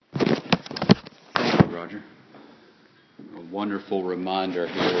Roger. A wonderful reminder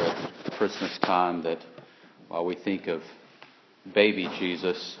here at Christmas time that while we think of baby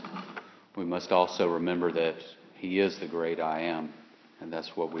Jesus, we must also remember that He is the great I Am, and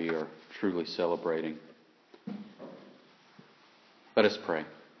that's what we are truly celebrating. Let us pray.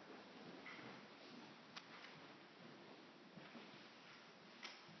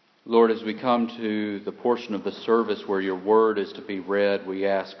 Lord, as we come to the portion of the service where your word is to be read, we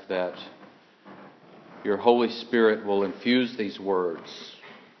ask that your Holy Spirit will infuse these words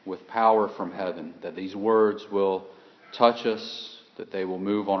with power from heaven, that these words will touch us, that they will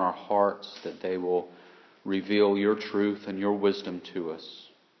move on our hearts, that they will reveal your truth and your wisdom to us.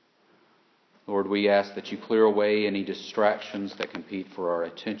 Lord, we ask that you clear away any distractions that compete for our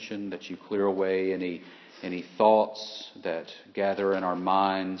attention, that you clear away any thoughts that gather in our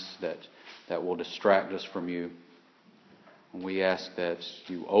minds that will distract us from you. And we ask that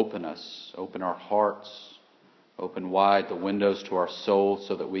you open us, open our hearts, open wide the windows to our soul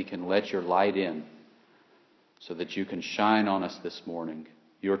so that we can let your light in, so that you can shine on us this morning,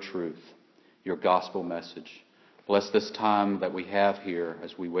 your truth, your gospel message. Bless this time that we have here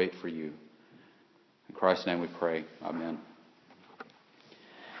as we wait for you. In Christ's name we pray. Amen.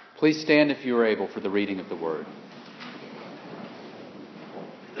 Please stand if you are able for the reading of the Word.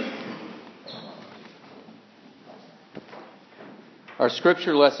 Our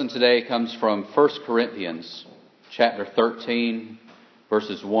scripture lesson today comes from 1 Corinthians chapter 13,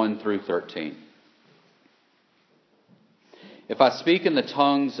 verses 1 through 13. If I speak in the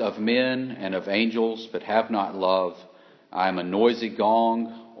tongues of men and of angels, but have not love, I am a noisy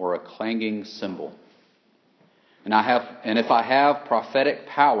gong or a clanging cymbal. And if I have prophetic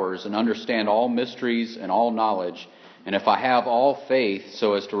powers and understand all mysteries and all knowledge, and if I have all faith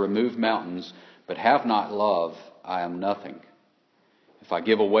so as to remove mountains, but have not love, I am nothing. If I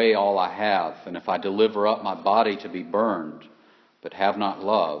give away all I have, and if I deliver up my body to be burned, but have not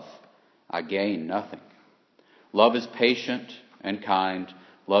love, I gain nothing. Love is patient and kind.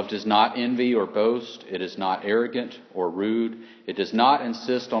 Love does not envy or boast. It is not arrogant or rude. It does not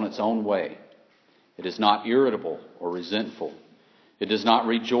insist on its own way. It is not irritable or resentful. It does not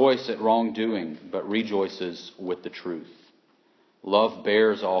rejoice at wrongdoing, but rejoices with the truth. Love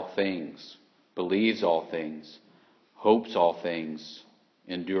bears all things, believes all things, hopes all things,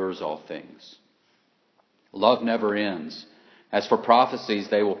 endures all things. Love never ends. As for prophecies,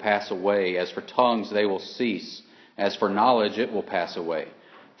 they will pass away. As for tongues, they will cease. As for knowledge, it will pass away.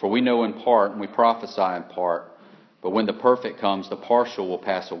 For we know in part, and we prophesy in part. But when the perfect comes, the partial will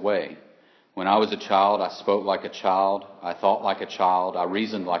pass away. When I was a child, I spoke like a child. I thought like a child. I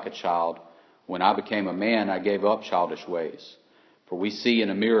reasoned like a child. When I became a man, I gave up childish ways. For we see in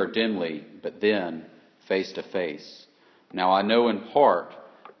a mirror dimly, but then face to face. Now I know in part,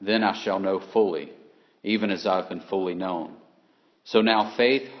 then I shall know fully, even as I've been fully known. So now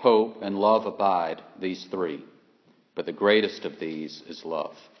faith, hope, and love abide, these three. But the greatest of these is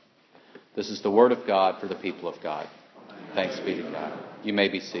love. This is the word of God for the people of God. Thanks be to God. You may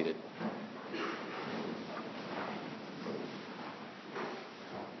be seated.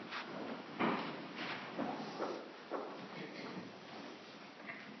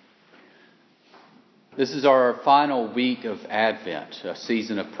 This is our final week of Advent, a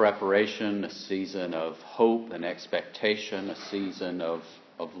season of preparation, a season of hope and expectation, a season of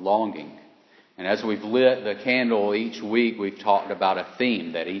longing. And as we've lit the candle each week, we've talked about a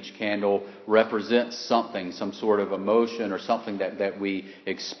theme, that each candle represents something, some sort of emotion or something that we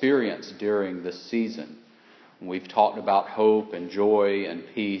experience during this season. And we've talked about hope and joy and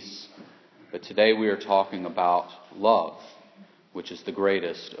peace, but today we are talking about love, which is the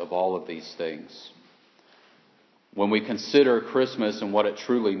greatest of all of these things. When we consider Christmas and what it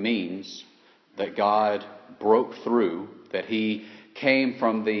truly means, that God broke through, that He came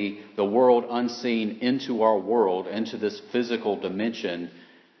from the world unseen into our world, into this physical dimension,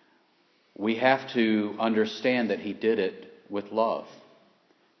 we have to understand that He did it with love.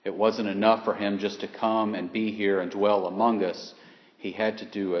 It wasn't enough for Him just to come and be here and dwell among us. He had to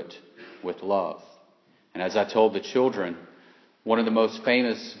do it with love. And as I told the children, one of the most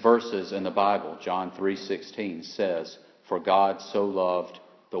famous verses in the Bible, John 3:16, says, "For God so loved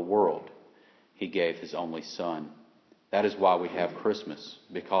the world, He gave His only Son." That is why we have Christmas,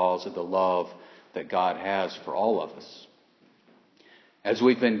 because of the love that God has for all of us. As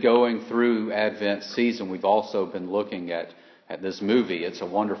we've been going through Advent season, we've also been looking at this movie, It's a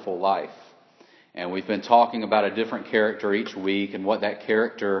Wonderful Life. And we've been talking about a different character each week and what that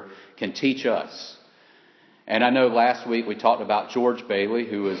character can teach us. And I know last week we talked about George Bailey,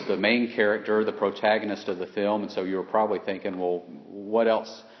 who is the main character, the protagonist of the film. And so you were probably thinking, well, what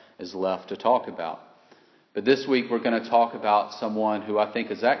else is left to talk about? But this week we're going to talk about someone who I think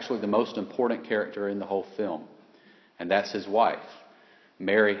is actually the most important character in the whole film. And that's his wife,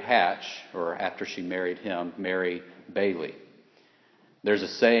 Mary Hatch, or after she married him, Mary Bailey. There's a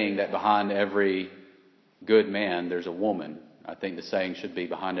saying that behind every good man, there's a woman. I think the saying should be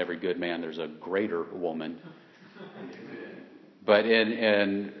behind every good man, there's a greater woman. But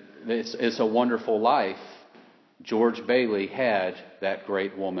in It's a Wonderful Life, George Bailey had that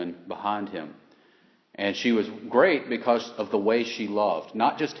great woman behind him. And she was great because of the way she loved,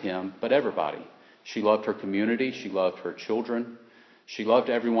 not just him, but everybody. She loved her community. She loved her children. She loved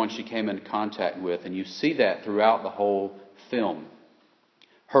everyone she came into contact with. And you see that throughout the whole film.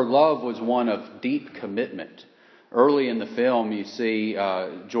 Her love was one of deep commitment. Early in the film, you see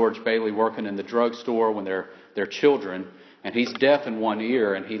George Bailey working in the drugstore when they're children. And he's deaf in one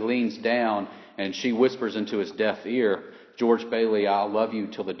ear, and he leans down, and she whispers into his deaf ear, "George Bailey, I'll love you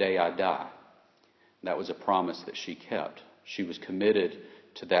till the day I die." That was a promise that she kept. She was committed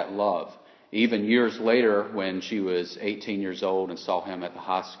to that love. Even years later, when she was 18 years old and saw him at the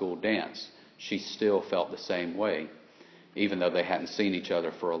high school dance, she still felt the same way, even though they hadn't seen each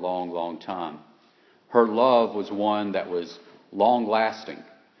other for a long, long time. Her love was one that was long-lasting.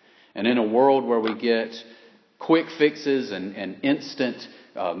 And in a world where we get quick fixes and instant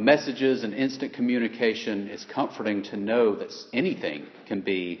messages and instant communication, it's comforting to know that anything can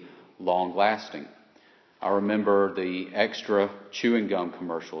be long-lasting. I remember the extra chewing gum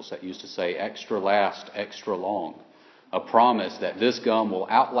commercials that used to say, "Extra last, extra long," a promise that this gum will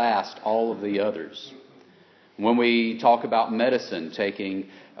outlast all of the others. When we talk about medicine,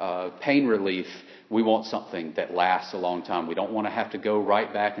 taking pain relief, we want something that lasts a long time. We don't want to have to go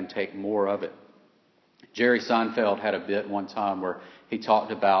right back and take more of it. Jerry Seinfeld had a bit one time where he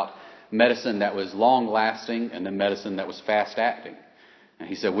talked about medicine that was long-lasting and then medicine that was fast-acting. And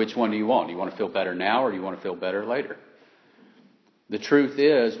he said, which one do you want? Do you want to feel better now or do you want to feel better later? The truth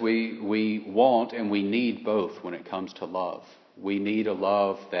is we want and we need both when it comes to love. We need a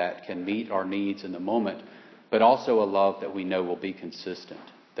love that can meet our needs in the moment, but also a love that we know will be consistent,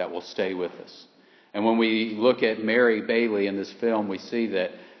 that will stay with us. And when we look at Mary Bailey in this film, we see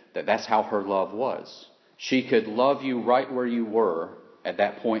that's how her love was. She could love you right where you were at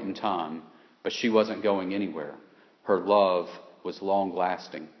that point in time, but she wasn't going anywhere. Her love was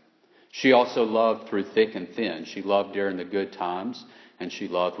long-lasting. She also loved through thick and thin. She loved during the good times, and she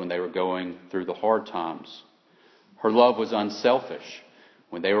loved when they were going through the hard times. Her love was unselfish.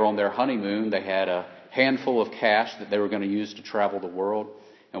 When they were on their honeymoon, they had a handful of cash that they were going to use to travel the world.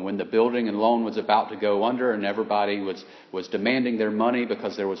 And when the building and loan was about to go under and everybody was demanding their money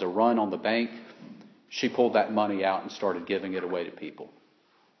because there was a run on the bank, she pulled that money out and started giving it away to people.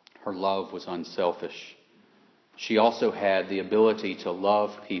 Her love was unselfish. She also had the ability to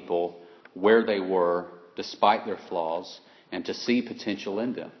love people where they were, despite their flaws, and to see potential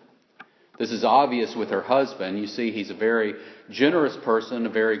in them. This is obvious with her husband. You see, he's a very generous person, a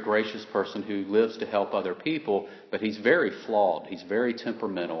very gracious person who lives to help other people, but he's very flawed. He's very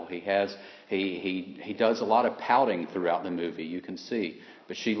temperamental. He does a lot of pouting throughout the movie, you can see,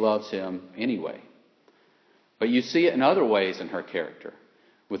 but she loves him anyway. But you see it in other ways in her character.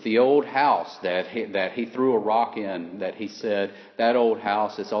 With the old house that he threw a rock in, that he said, that old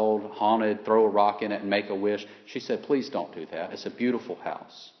house, it's old, haunted, throw a rock in it and make a wish. She said, please don't do that. It's a beautiful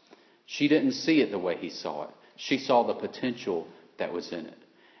house. She didn't see it the way he saw it. She saw the potential that was in it.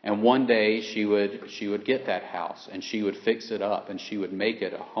 And one day she would get that house and she would fix it up and she would make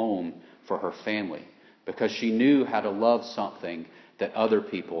it a home for her family because she knew how to love something that other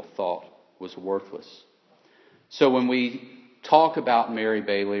people thought was worthless. So when we talk about Mary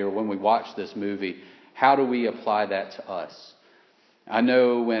Bailey or when we watch this movie, how do we apply that to us? I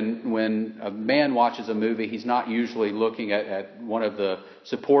know when a man watches a movie, he's not usually looking at one of the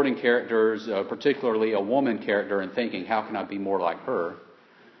supporting characters, particularly a woman character, and thinking, how can I be more like her?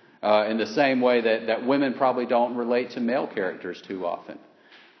 In the same way that women probably don't relate to male characters too often.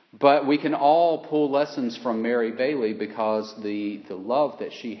 But we can all pull lessons from Mary Bailey because the love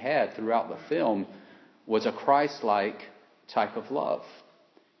that she had throughout the film was a Christ-like type of love.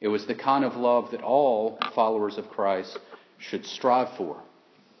 It was the kind of love that all followers of Christ should strive for.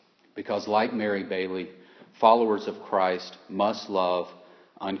 Because like Mary Bailey, followers of Christ must love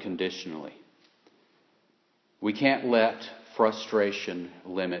unconditionally. We can't let frustration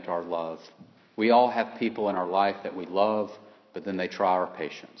limit our love. We all have people in our life that we love, but then they try our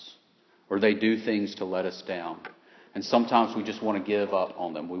patience. Or they do things to let us down. And sometimes we just want to give up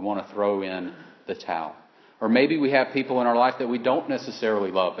on them. We want to throw in the towel. Or maybe we have people in our life that we don't necessarily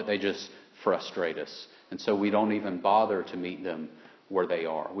love, but they just frustrate us. And so we don't even bother to meet them where they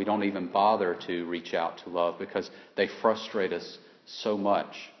are. We don't even bother to reach out to love because they frustrate us so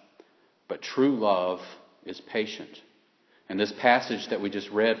much. But true love is patient. And this passage that we just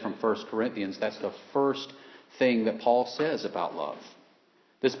read from 1 Corinthians, that's the first thing that Paul says about love.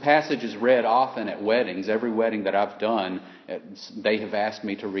 This passage is read often at weddings. Every wedding that I've done, they have asked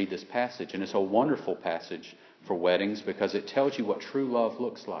me to read this passage. And it's a wonderful passage for weddings because it tells you what true love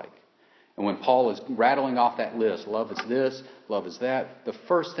looks like. And when Paul is rattling off that list, love is this, love is that, the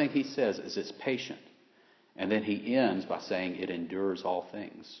first thing he says is it's patient. And then he ends by saying it endures all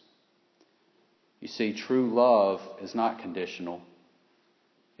things. You see, true love is not conditional.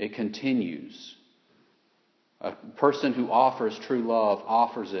 It continues. A person who offers true love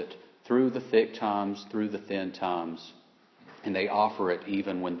offers it through the thick times, through the thin times, and they offer it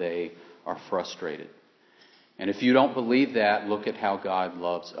even when they are frustrated. And if you don't believe that, look at how God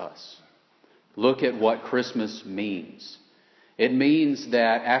loves us. Look at what Christmas means. It means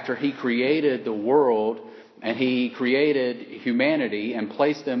that after He created the world and He created humanity and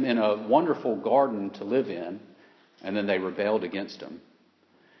placed them in a wonderful garden to live in, and then they rebelled against Him.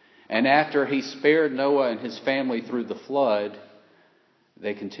 And after He spared Noah and his family through the flood,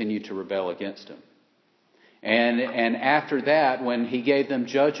 they continued to rebel against Him. And after that, when He gave them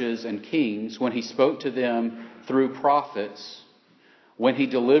judges and kings, when He spoke to them through prophets, when He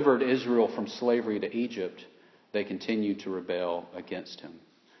delivered Israel from slavery to Egypt, they continued to rebel against Him.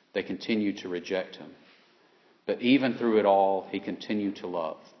 They continued to reject Him. But even through it all, He continued to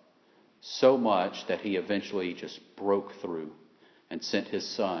love. So much that He eventually just broke through and sent His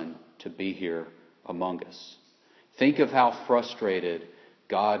Son to be here among us. Think of how frustrated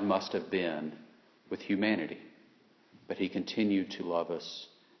God must have been with humanity. But He continued to love us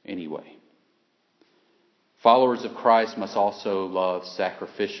anyway. Followers of Christ must also love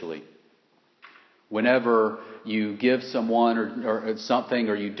sacrificially. Whenever you give someone or something,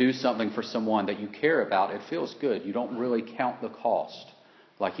 or you do something for someone that you care about, it feels good. You don't really count the cost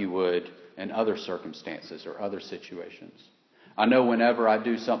like you would in other circumstances or other situations. I know whenever I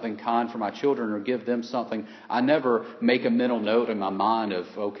do something kind for my children or give them something, I never make a mental note in my mind of,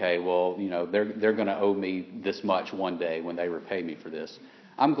 okay, well, they're going to owe me this much one day when they repay me for this.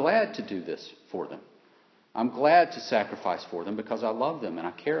 I'm glad to do this for them. I'm glad to sacrifice for them because I love them and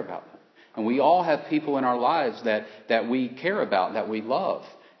I care about them. And we all have people in our lives that we care about, that we love,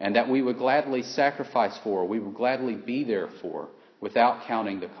 and that we would gladly sacrifice for, we would gladly be there for, without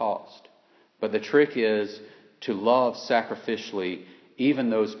counting the cost. But the trick is to love sacrificially even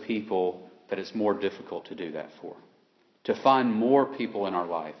those people that it's more difficult to do that for. To find more people in our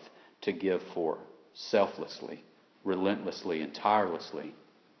life to give for, selflessly, relentlessly, and tirelessly.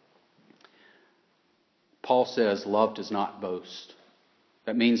 Paul says love does not boast.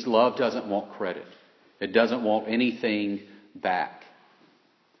 That means love doesn't want credit. It doesn't want anything back.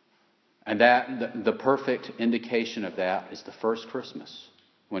 And that the perfect indication of that is the first Christmas,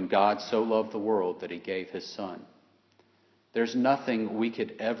 when God so loved the world that He gave His Son. There's nothing we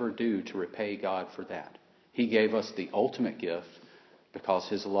could ever do to repay God for that. He gave us the ultimate gift because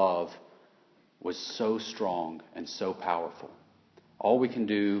His love was so strong and so powerful. All we can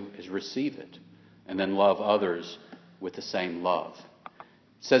do is receive it and then love others with the same love.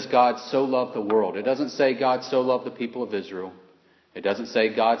 It says God so loved the world. It doesn't say God so loved the people of Israel. It doesn't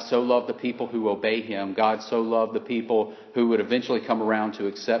say God so loved the people who obey Him. God so loved the people who would eventually come around to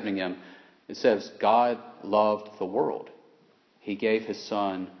accepting Him. It says God loved the world. He gave His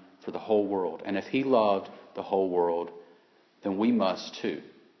Son for the whole world. And if He loved the whole world, then we must too.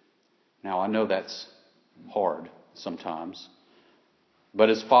 Now, I know that's hard sometimes. But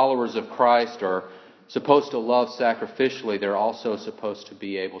as followers of Christ are supposed to love sacrificially, they're also supposed to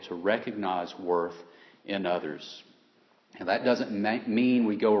be able to recognize worth in others. And that doesn't mean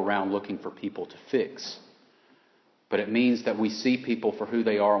we go around looking for people to fix. But it means that we see people for who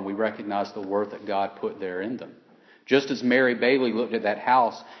they are and we recognize the worth that God put there in them. Just as Mary Bailey looked at that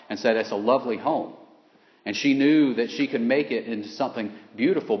house and said, it's a lovely home. And she knew that she could make it into something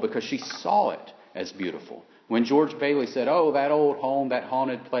beautiful because she saw it as beautiful. When George Bailey said, oh, that old home, that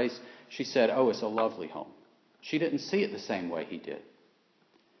haunted place, she said, oh, it's a lovely home. She didn't see it the same way he did.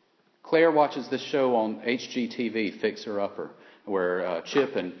 Claire watches this show on HGTV, Fixer Upper, where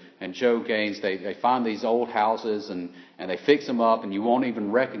Chip and Joe Gaines, they find these old houses and they fix them up and you won't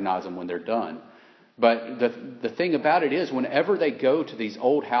even recognize them when they're done. But the thing about it is, whenever they go to these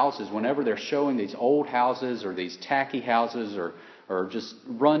old houses, whenever they're showing these old houses or these tacky houses or just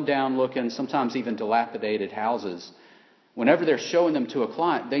run down looking, sometimes even dilapidated houses, whenever they're showing them to a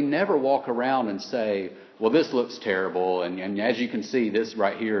client, they never walk around and say, well, this looks terrible, and as you can see, this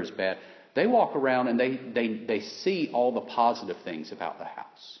right here is bad. they walk around and they see all the positive things about the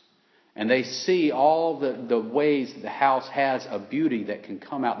house. And they see all the ways that the house has a beauty that can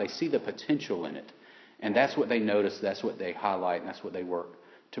come out. They see the potential in it. And that's what they notice, that's what they highlight, and that's what they work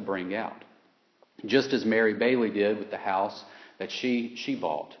to bring out. Just as Mary Bailey did with the house that she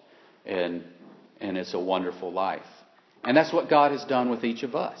bought. And it's a wonderful life. And that's what God has done with each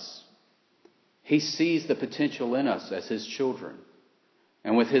of us. He sees the potential in us as His children.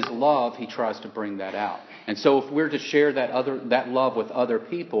 And with His love, He tries to bring that out. And so if we're to share that love with other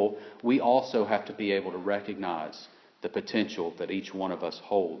people, we also have to be able to recognize the potential that each one of us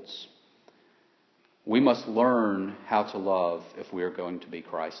holds. We must learn how to love if we are going to be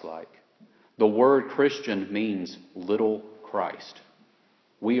Christ-like. The word Christian means little Christ.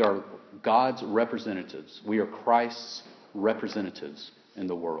 We are God's representatives. We are Christ's representatives in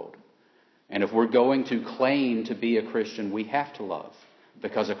the world. And if we're going to claim to be a Christian, we have to love.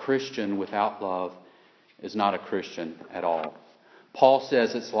 Because a Christian without love is not a Christian at all. Paul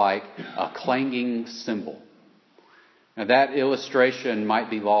says it's like a clanging cymbal. Now that illustration might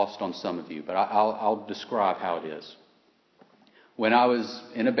be lost on some of you, but I'll describe how it is. When I was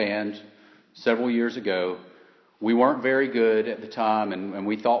in a band several years ago, we weren't very good at the time, and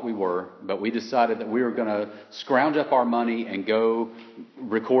we thought we were, but we decided that we were going to scrounge up our money and go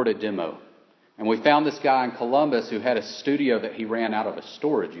record a demo. And we found this guy in Columbus who had a studio that he ran out of a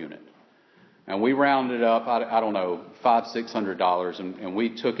storage unit. And we rounded up, I don't know, $500-600, and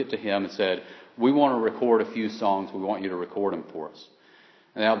we took it to him and said, we want to record a few songs. We want you to record them for us.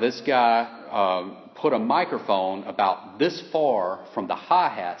 Now, this guy put a microphone about this far from the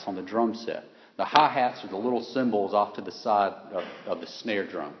hi-hats on the drum set. The hi-hats are the little cymbals off to the side of the snare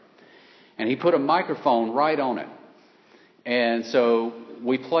drum. And he put a microphone right on it. And so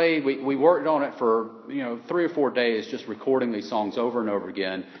we worked on it for 3 or 4 days, just recording these songs over and over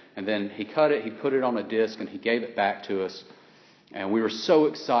again. And then he cut it, he put it on a disc, and he gave it back to us. And we were so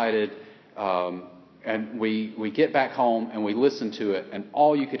excited. And we get back home and we listen to it, and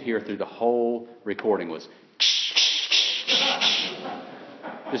all you could hear through the whole recording was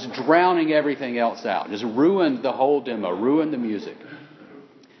just drowning everything else out. Just ruined the whole demo, ruined the music.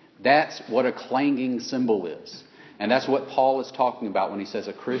 That's what a clanging cymbal is. And that's what Paul is talking about when he says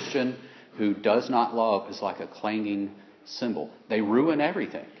a Christian who does not love is like a clanging cymbal. They ruin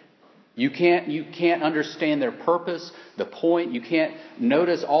everything. You can't understand their purpose, the point. You can't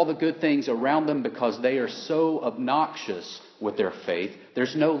notice all the good things around them because they are so obnoxious with their faith.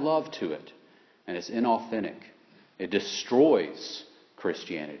 There's no love to it. And it's inauthentic. It destroys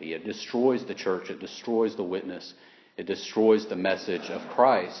Christianity. It destroys the church. It destroys the witness. It destroys the message of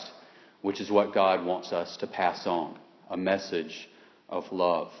Christ, which is what God wants us to pass on, a message of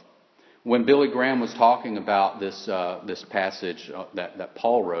love. When Billy Graham was talking about this passage that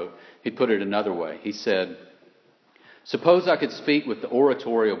Paul wrote, he put it another way. He said, suppose I could speak with the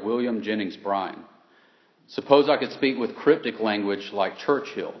oratory of William Jennings Bryan. Suppose I could speak with cryptic language like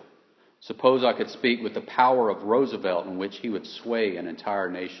Churchill. Suppose I could speak with the power of Roosevelt in which he would sway an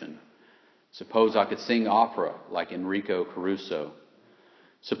entire nation. Suppose I could sing opera like Enrico Caruso.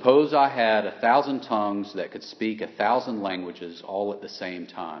 Suppose I had 1,000 tongues that could speak 1,000 languages all at the same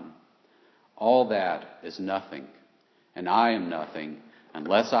time. All that is nothing, and I am nothing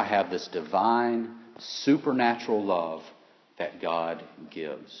unless I have this divine, supernatural love that God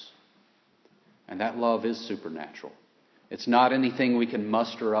gives. And that love is supernatural. It's not anything we can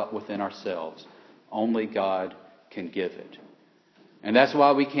muster up within ourselves. Only God can give it. And that's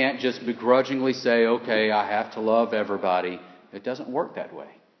why we can't just begrudgingly say, okay, I have to love everybody. It doesn't work that way.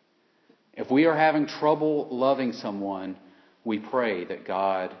 If we are having trouble loving someone, we pray that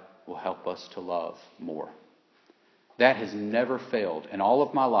God will help us to love more. That has never failed in all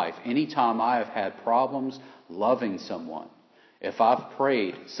of my life. Anytime I have had problems loving someone, if I've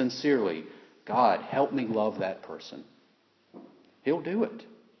prayed sincerely, God, help me love that person, He'll do it.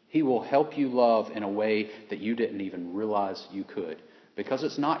 He will help you love in a way that you didn't even realize you could. Because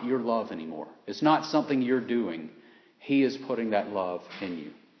it's not your love anymore. It's not something you're doing. He is putting that love in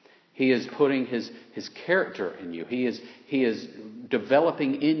you. He is putting his character in you. He is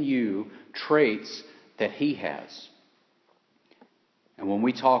developing in you traits that He has. And when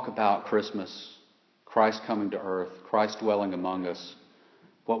we talk about Christmas, Christ coming to earth, Christ dwelling among us,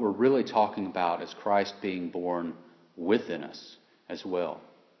 what we're really talking about is Christ being born within us as well.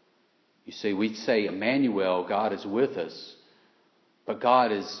 You see, we say, Emmanuel, God is with us, but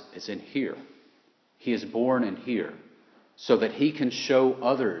God is in here. He is born in here so that He can show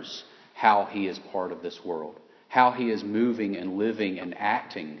others how He is part of this world, how He is moving and living and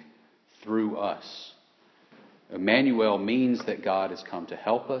acting through us. Emmanuel means that God has come to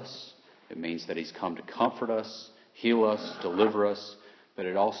help us It means that He's come to comfort us, heal us, deliver us, but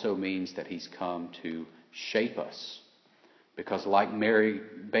it also means that He's come to shape us. Because like Mary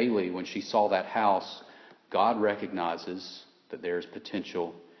Bailey, when she saw that house, God recognizes that there is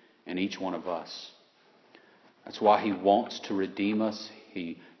potential in each one of us. That's why He wants to redeem us.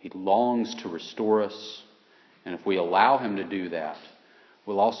 He longs to restore us. And if we allow Him to do that,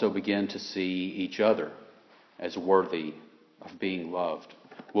 we'll also begin to see each other as worthy of being loved.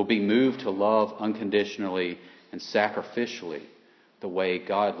 We'll be moved to love unconditionally and sacrificially the way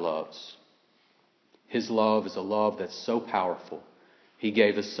God loves. His love is a love that's so powerful. He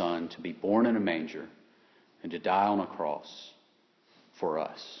gave His Son to be born in a manger and to die on a cross for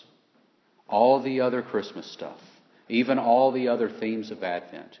us. All the other Christmas stuff, even all the other themes of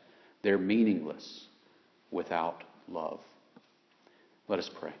Advent, they're meaningless without love. Let us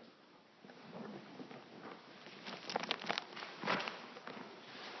pray.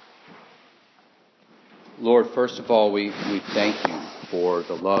 Lord, first of all, we thank You for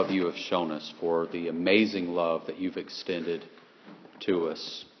the love You have shown us, for the amazing love that You've extended to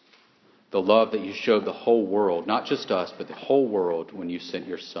us. The love that You showed the whole world, not just us, but the whole world when You sent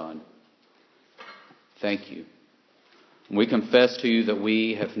Your Son. Thank You. We confess to You that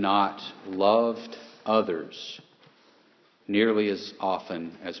we have not loved others nearly as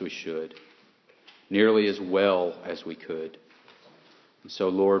often as we should, nearly as well as we could. And so,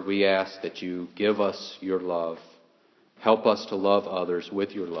 Lord, we ask that You give us Your love. Help us to love others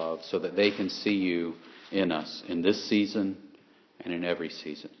with Your love so that they can see You in us in this season and in every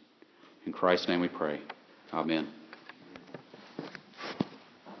season. In Christ's name we pray. Amen.